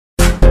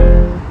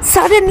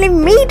suddenly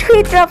meet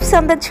with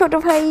Rafsan the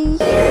Chotobhai.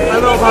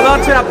 Hello, ভালো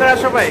আছেন আপনারা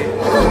সবাই?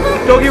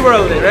 Toggi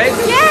World, right?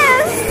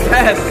 Yes.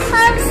 Yes.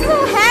 I'm so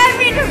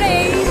happy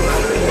today.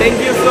 Thank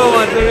you so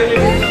much.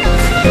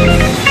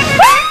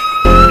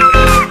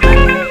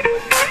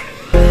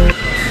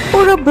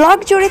 পুরো blog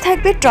জুড়ে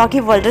থাকবে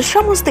Toggi World এর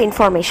সমস্ত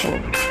ইনফরমেশন।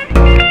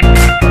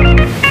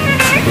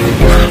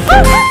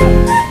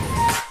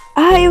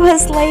 I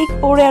was like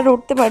ওরে আর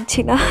উঠতে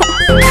পারছি না।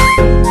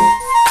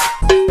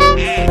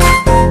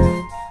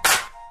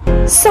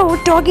 So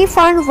Toggi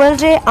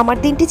World e amar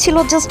dinti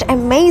chilo just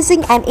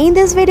amazing, and in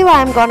this video I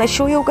am gonna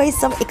show you guys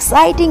some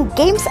exciting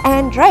games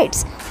and rides.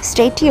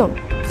 Stay tuned.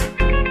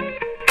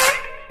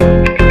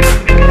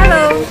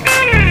 Hello.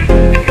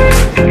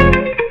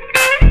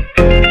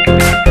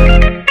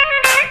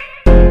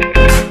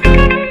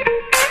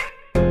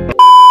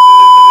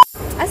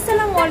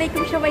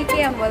 Assalamualaikum shobaike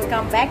and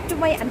welcome back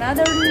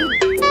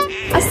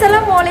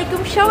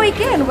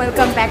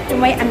to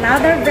my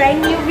another brand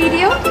new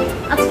video.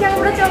 আজকে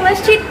আমরা চলে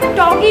আসছি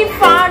Toggi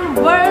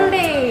World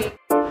A.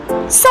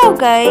 So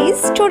guys,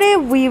 today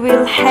we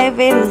will have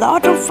a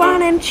lot of fun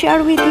and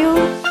share with you.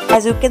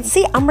 As you can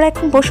see, আমরা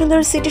এখন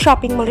Bashundhara city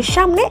shopping মলের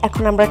সামনে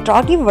এখন আমরা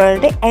Toggi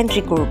World এ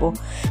এন্ট্রি করব।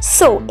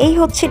 সো এই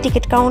হচ্ছে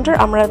টিকিট কাউন্টার,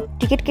 আমরা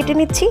টিকিট কেটে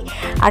নিচ্ছি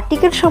আর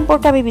টিকিট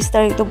সম্পর্কে আমি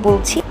বিস্তারিত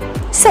বলছি।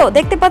 সো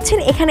দেখতে পাচ্ছেন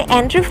এখানে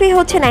এন্ট্রি ফি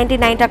হচ্ছে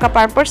 99 টাকা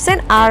পার পারসন,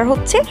 আর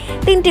হচ্ছে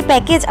তিনটি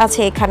প্যাকেজ আছে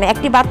এখানে,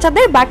 একটি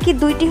বাচ্চাদের, বাকি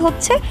দুইটি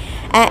হচ্ছে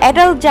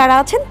অ্যাডাল্ট যারা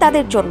আছেন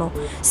তাদের জন্য।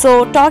 সো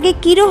Toggi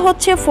Kiddo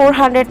হচ্ছে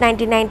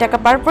 499 টাকা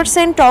পার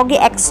পারসন, Toggi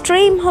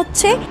Xtreme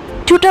হচ্ছে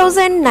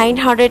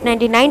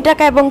 2999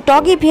 টাকা এবং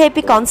Toggi VIP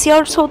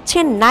Concierge হচ্ছে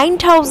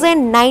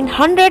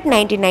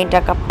 9999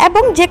 টাকা।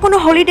 এবং যে কোনো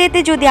হলিডেতে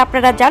যদি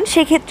আপনারা যান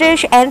সেক্ষেত্রে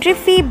এন্ট্রি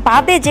ফি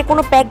বাদে যে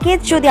কোনো প্যাকেজ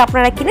যদি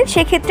আপনারা কিনেন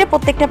সেক্ষেত্রে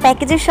প্রত্যেকটা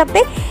প্যাকেজের সাথে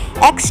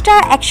এক্সট্রা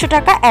 100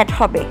 টাকা অ্যাড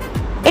হবে।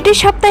 এটি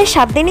সপ্তাহে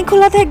 7 দিনই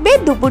খোলা থাকবে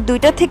দুপুর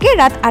 2টা থেকে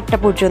রাত 8টা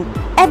পর্যন্ত,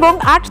 এবং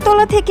 8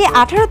 তলা থেকে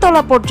 18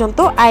 তলা পর্যন্ত,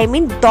 আই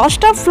মিন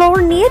 10টা ফ্লোর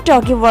নিয়ে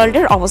Toggi World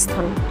এর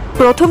অবস্থান।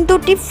 প্রথম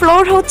দুটি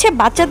ফ্লোর হচ্ছে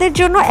বাচ্চাদের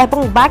জন্য এবং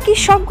বাকি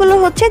সবগুলো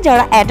হচ্ছে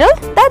যারা অ্যাডাল্ট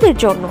তাদের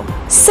জন্য।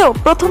 সো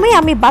প্রথমেই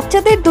আমি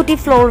বাচ্চাদের দুটি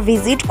ফ্লোর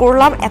ভিজিট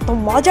করলাম। এত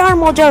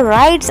মজার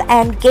রাইডস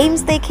অ্যান্ড গেমস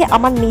দেখে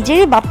আমার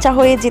নিজেরই বাচ্চা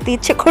হয়ে যেতে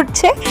ইচ্ছে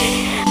করছে।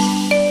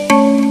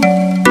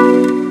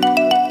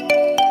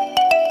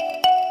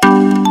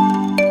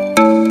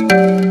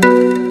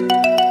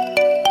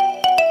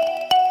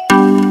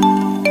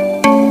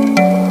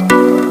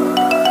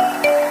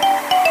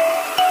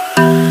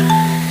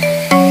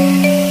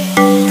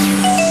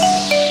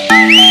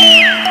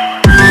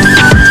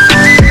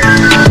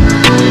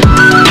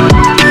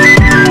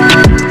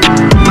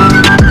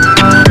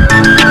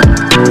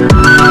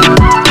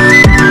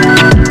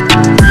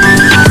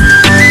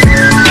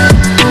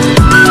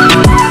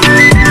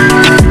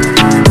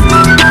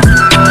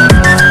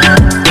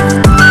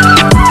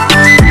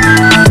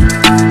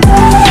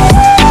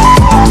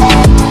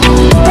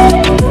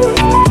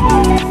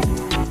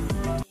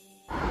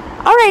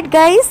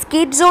 গাইস,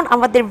 কিড জোন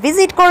আমাদের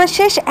ভিজিট করা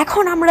শেষ,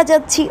 এখন আমরা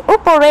যাচ্ছি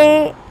উপরে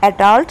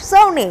অ্যাডাল্ট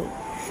জোনে।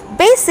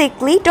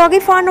 বেসিক্যালি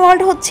Toggi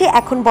World হচ্ছে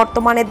এখন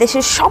বর্তমানে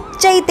দেশের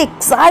সবচাইতে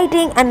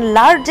exciting and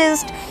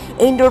largest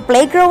indoor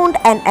playground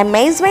and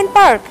amazement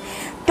park.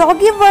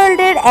 Toggi World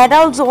এর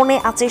অ্যাডাল্ট জোনে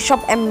আছে সব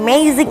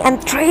amazing and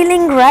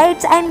thrilling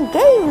rides and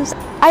games.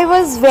 I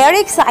was very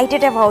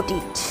excited about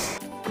it.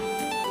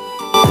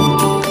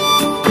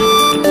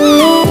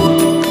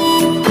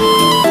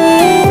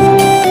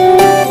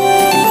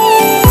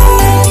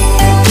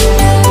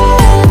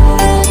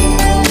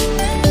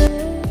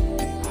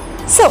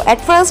 So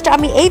at first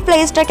আমি এই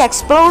প্লেসটাকে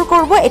এক্সপ্লোর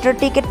করব। এটার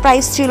টিকিট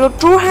প্রাইস ছিল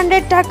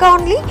 200 টাকা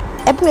অনলি,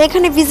 এবং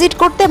এখানে ভিজিট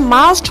করতে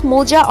মাস্ট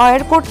মোজা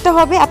ওয়্যার করতে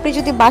হবে। আপনি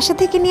যদি বাসা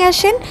থেকে নিয়ে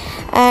আসেন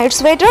ইটস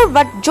বেটার,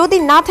 বাট যদি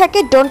না থাকে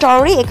ডোন্ট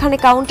ওয়ারি, এখানে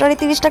কাউন্টারে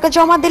 30 টাকা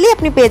জমা দিলে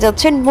আপনি পেয়ে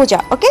যাচ্ছেন মোজা।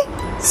 ওকে,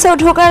 সো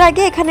ঢোকার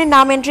আগে এখানে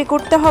নাম এন্ট্রি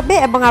করতে হবে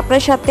এবং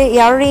আপনার সাথে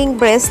ইয়াররিং,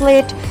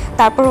 ব্রেসলেট,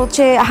 তারপর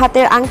হচ্ছে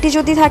হাতের আংটি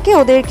যদি থাকে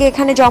ওদেরকে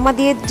এখানে জমা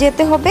দিয়ে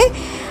যেতে হবে।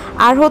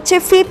 আর হচ্ছে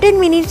 15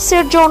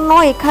 মিনিটসের জন্য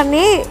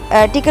এখানে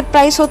টিকিট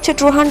প্রাইস হচ্ছে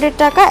 200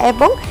 টাকা,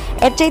 এবং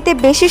এর চাইতে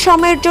বেশি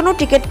সময়ের জন্য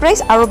টিকিট প্রাইস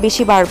আরও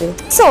বেশি বাড়বে।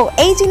 সো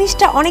এই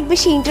জিনিসটা অনেক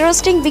বেশি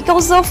ইন্টারেস্টিং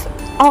বিকজ অফ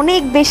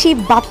অনেক বেশি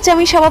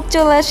বাচ্চামি স্বভাব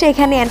চলে আসে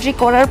এখানে এন্ট্রি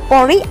করার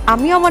পরেই।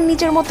 আমিও আমার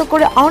নিজের মতো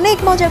করে অনেক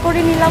মজা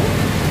করে নিলাম।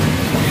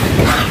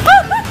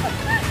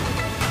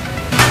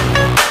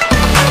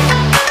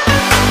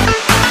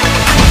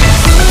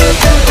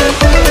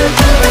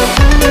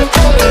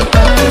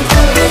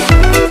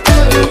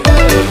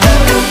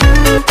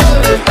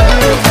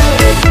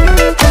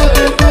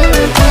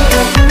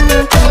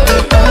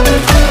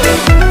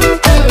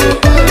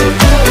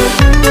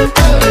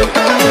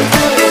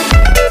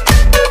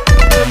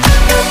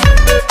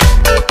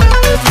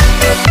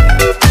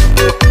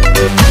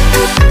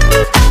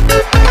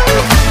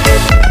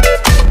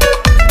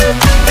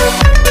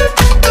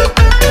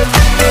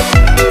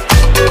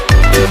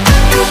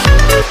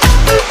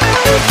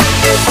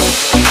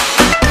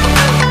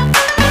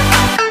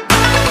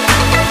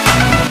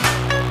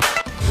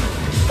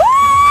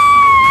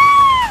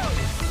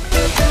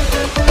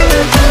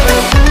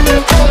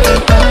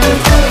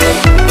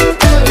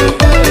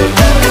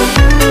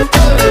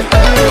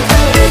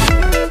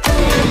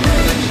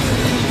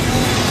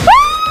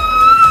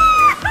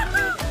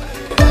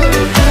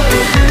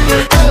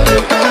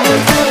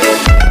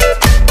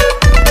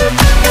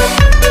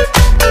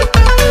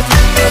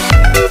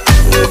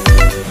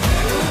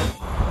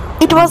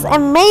 It was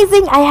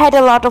amazing. I had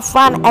a lot of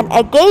fun and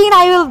again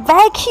I will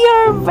back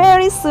here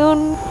very soon.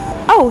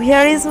 Oh,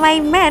 here is my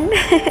man.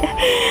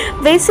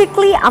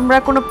 Basically আমরা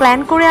কোনো প্ল্যান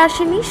করে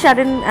আসিনি,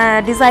 সাডেন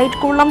ডিসাইড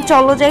করলাম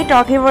চলো যাই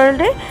টগি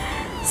ওয়ার্ল্ডে।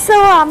 সো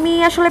আমি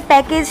আসলে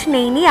প্যাকেজ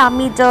নেইনি,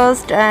 আমি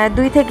জাস্ট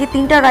 2 থেকে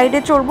 3টা রাইডে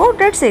চড়বো,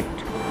 that's it.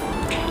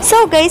 So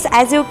guys,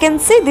 as you can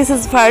see, this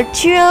is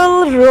virtual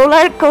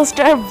roller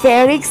coaster,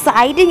 very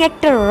exciting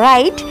একটা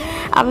রাইড।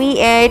 আমি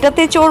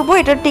এটাতে চড়বো,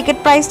 এটার টিকিট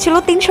প্রাইস ছিল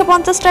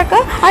 350 টাকা।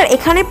 আর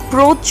এখানে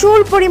প্রচুর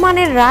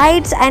পরিমাণে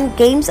রাইডস অ্যান্ড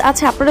গেমস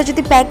আছে, আপনারা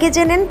যদি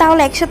প্যাকেজে নেন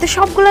তাহলে একসাথে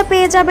সবগুলো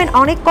পেয়ে যাবেন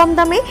অনেক কম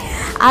দামে,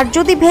 আর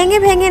যদি ভেঙে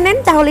ভেঙে নেন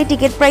তাহলে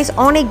টিকিট প্রাইস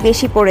অনেক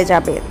বেশি পড়ে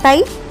যাবে, তাই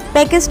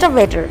প্যাকেজটা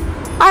বেটার।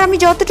 আর আমি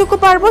যতটুকু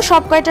পারবো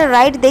সব কয়টা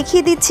রাইড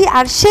দেখিয়ে দিচ্ছি,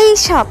 আর সেই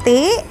সাথে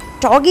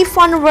টগি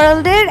ফান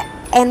ওয়ার্ল্ডের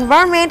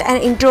এনভায়রনমেন্ট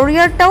অ্যান্ড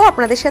ইন্টেরিয়রটাও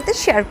আপনাদের সাথে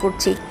শেয়ার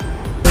করছি।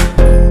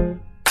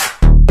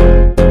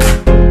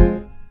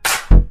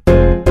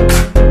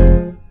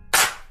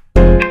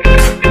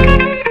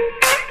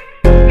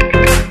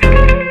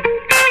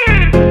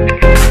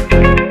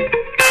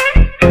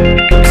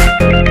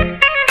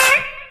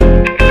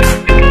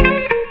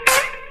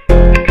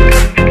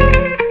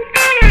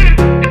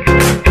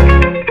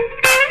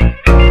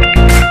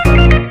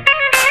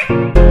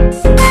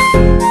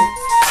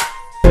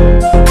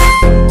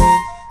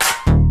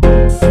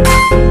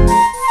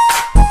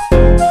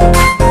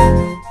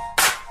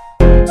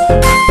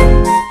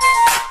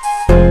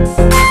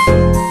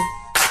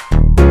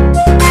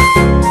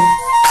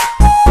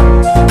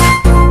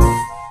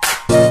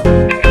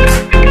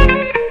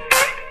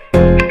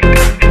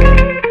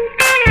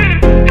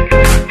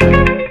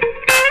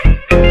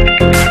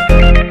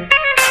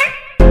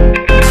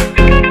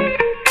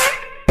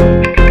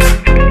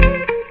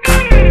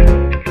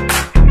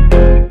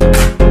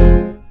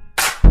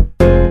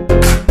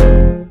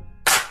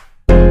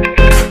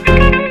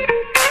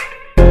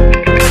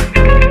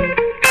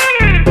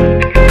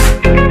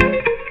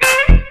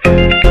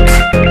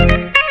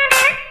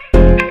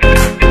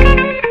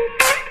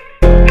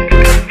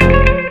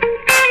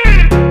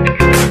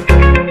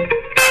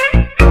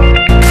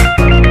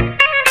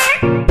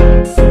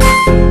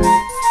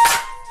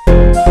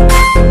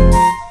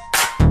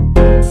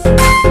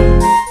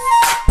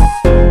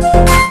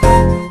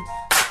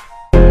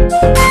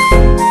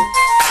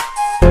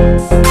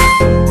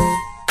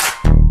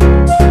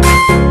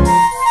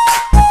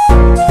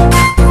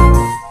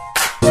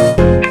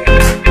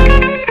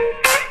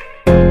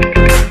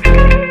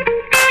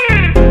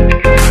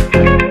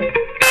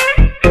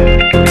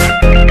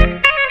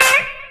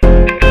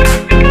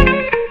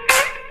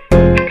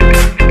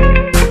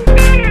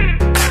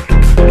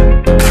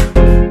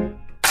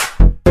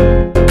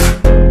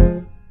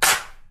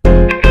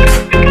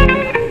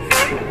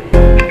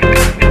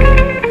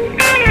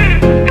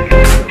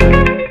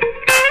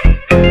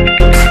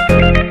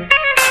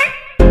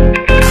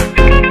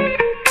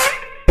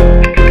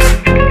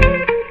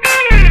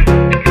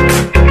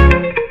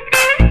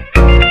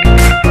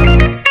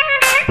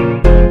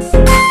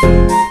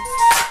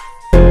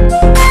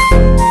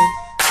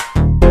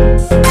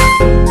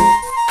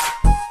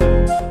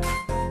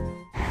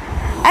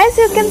 As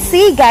you can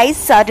see guys,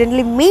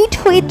 suddenly meet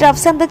with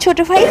Rafsan the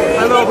Chotobhai.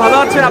 Hello, ভালো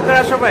আছেন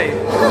আপনারা সবাই?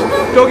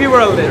 Toggi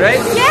World,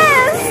 right?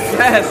 Yes!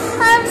 Yes.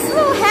 I'm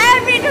so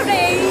happy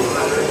today.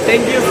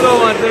 Thank you so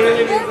much. I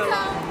really means a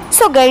lot.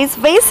 So guys,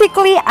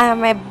 basically I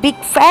am a big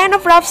fan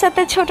of Rafsan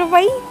the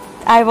Chotobhai.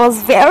 I was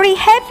very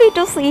happy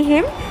to see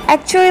him.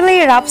 Actually,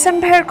 Rafsan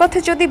bhaiyer kotha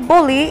jodi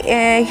boli,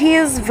 he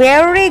is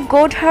very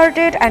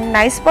good-hearted and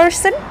nice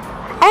person.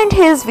 And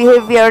his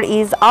behavior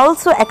is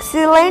also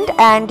excellent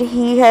and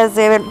he has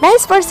a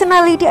nice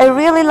personality. I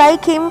really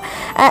like him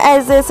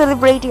as a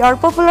celebrity or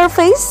popular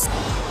face.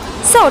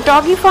 So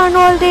Toggi Fun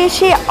World এ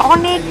এসে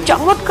অনেক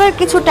চমৎকার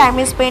কিছু time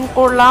spend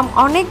করলাম,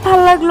 অনেক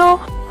ভালো লাগলো।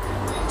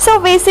 So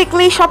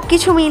basically সব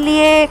কিছু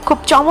মিলিয়ে খুব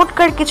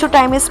চমৎকার কিছু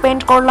টাইম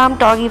স্পেন্ড করলাম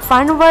টগি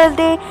ফান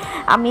ওয়ার্ল্ডে।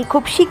 আমি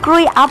খুব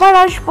শীঘ্রই আবার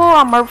আসবো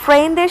আমার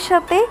ফ্রেন্ডদের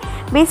সাথে।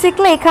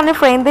 বেসিক্যালি এখানে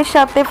ফ্রেন্ডদের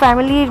সাথে,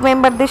 ফ্যামিলির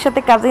মেম্বারদের সাথে,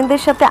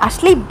 কাজিনদের সাথে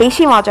আসলেই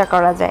বেশি মজা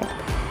করা যায়।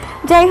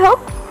 যাই হোক,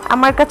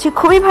 আমার কাছে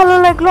খুবই ভালো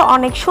লাগলো,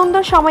 অনেক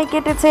সুন্দর সময়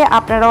কেটেছে।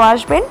 আপনারাও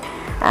আসবেন,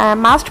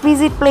 must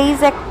visit place.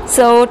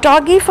 So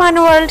Toggi fun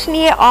world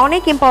নিয়ে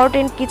অনেক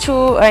ইম্পর্টেন্ট কিছু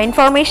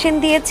ইনফরমেশন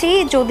দিয়েছি।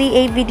 যদি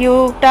এই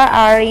ভিডিওটা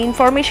আর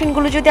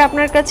ইনফরমেশনগুলো যদি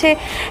আপনার কাছে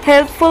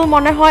হেল্পফুল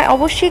মনে হয়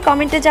অবশ্যই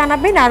কমেন্টে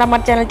জানাবেন আর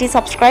আমার চ্যানেলটি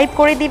সাবস্ক্রাইব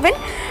করে দিবেন।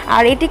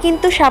 আর এটি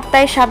কিন্তু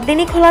সপ্তাহে 7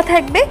 দিনই খোলা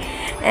থাকবে,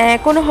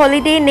 কোনো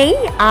হলিডে নেই।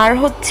 আর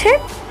হচ্ছে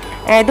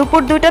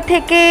দুপুর 2টা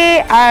থেকে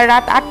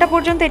রাত 8টা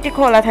পর্যন্ত এটি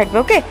খোলা থাকবে,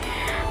 ওকে?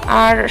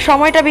 আর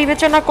সময়টা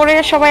বিবেচনা করে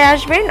সবাই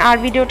আসবেন। আর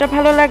ভিডিওটা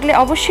ভালো লাগলে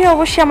অবশ্যই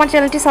আমার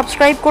চ্যানেলটি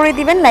সাবস্ক্রাইব করে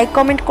দিবেন, লাইক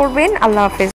কমেন্ট করবেন। আল্লাহ হাফেজ।